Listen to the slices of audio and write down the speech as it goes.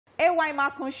Ayo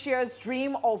Makun shares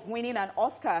dream of winning an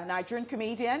Oscar. Nigerian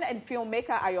comedian and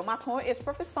filmmaker Ayo Makun is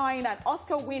prophesying an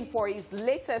Oscar win for his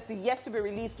latest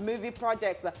yet-to-be-released movie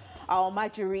project,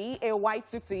 Almajiri. Ayo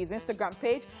took to his Instagram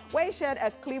page where he shared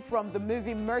a clip from the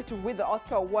movie merged with the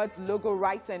Oscar Awards logo,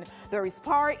 writing, "There is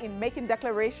power in making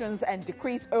declarations and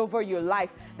decrees over your life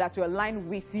that will align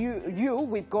with you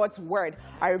with God's word.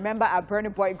 I remember a Bernie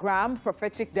Boy Graham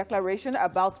prophetic declaration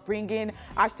about bringing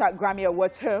 #Grammy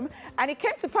Awards home, and it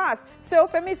came to pass. So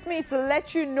permit me to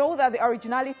let you know that the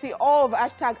originality of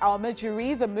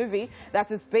 #Almajiri, the movie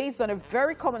that is based on a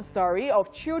very common story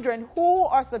of children who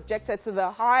are subjected to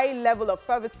the high level of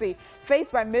poverty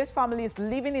faced by most families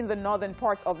living in the northern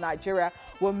part of Nigeria,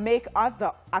 will make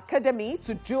the Academy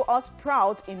to do us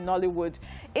proud in Nollywood.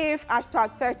 If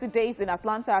 #30 Days in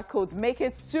Atlanta could make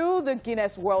it to the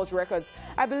Guinness World Records,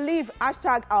 I believe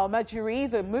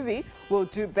 #Almajiri, the movie, will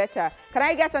do better." Can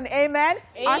I get an amen?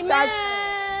 Amen.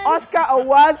 Oscar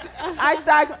Awards,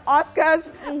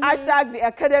 #Oscars, the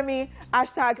Academy,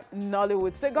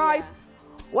 #Nollywood. So guys,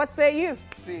 what say you?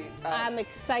 See, I'm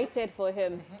excited for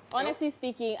him. Honestly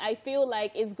speaking, I feel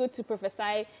like it's good to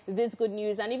prophesy this good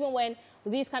news. And even when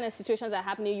these kind of situations are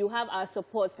happening, you have our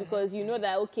support because you know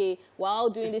that, okay, we're all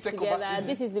doing this together.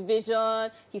 This is the vision.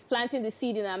 He's planting the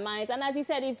seed in our minds. And as he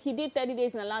said, if he did 30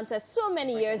 Days in Atlanta so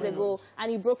many years ago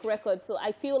and he broke records. So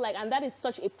I feel like, and that is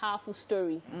such a powerful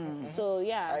story. So,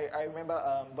 yeah. I remember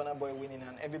Burna Boy winning,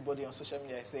 and everybody on social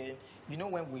media is saying, you know,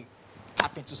 when we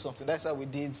tap into something, that's how we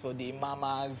did for the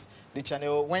Mamas, the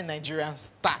channel, when Nigerian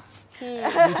starts. We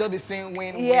just be saying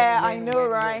when, I know,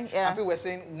 right? Yeah. And people were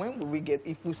saying, when will we get,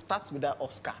 if we start with that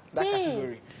Oscar, that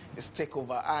category, it's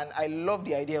takeover. And I love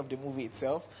the idea of the movie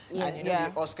itself. And you know,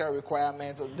 the Oscar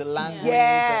requirements, the language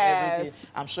and everything.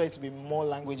 I'm sure it will be more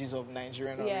languages of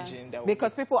Nigerian origin. That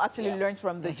because people actually learned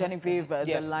from the Genevieve,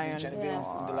 the Lion.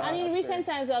 The Lion. And in recent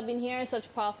times, I've been hearing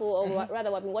such powerful, or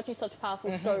rather, I've been watching such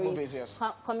powerful stories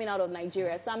coming out of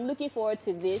Nigeria. So I'm looking forward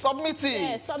to this. Submit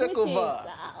it. Take over.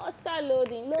 Oscar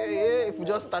loading. If we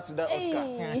just start with that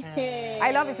Oscar.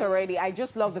 I love it already. I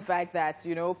just love the fact that,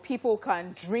 you know, people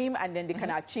can dream and then they can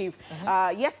achieve.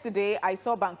 Yesterday, I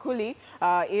saw Bankuli,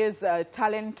 is a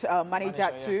talent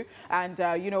manager too, and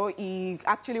you know, he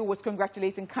actually was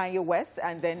congratulating Kanye West,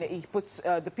 and then he puts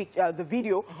the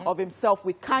video of himself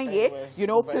with Kanye, you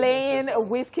know, playing a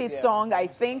Wizkid song. I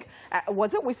think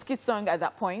was it Wizkid song at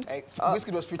that point?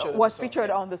 Wizkid was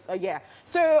featured. On this,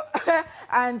 So,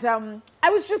 and I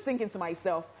was just thinking to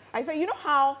myself, I said, you know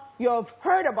how you've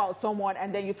heard about someone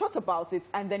and then you thought about it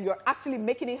and then you're actually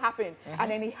making it happen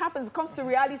and then it happens, it comes to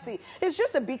reality. It's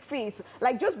just a big feat.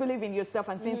 Like, just believe in yourself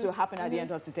and things will happen at the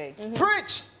end of the day.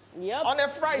 Preach! Yep. On a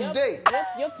Friday.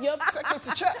 Yep. Take me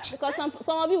to church. Because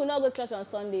some of you will not go to church on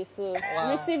Sunday, so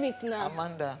receive it now.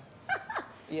 Amanda.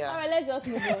 All right, let's just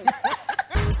move on.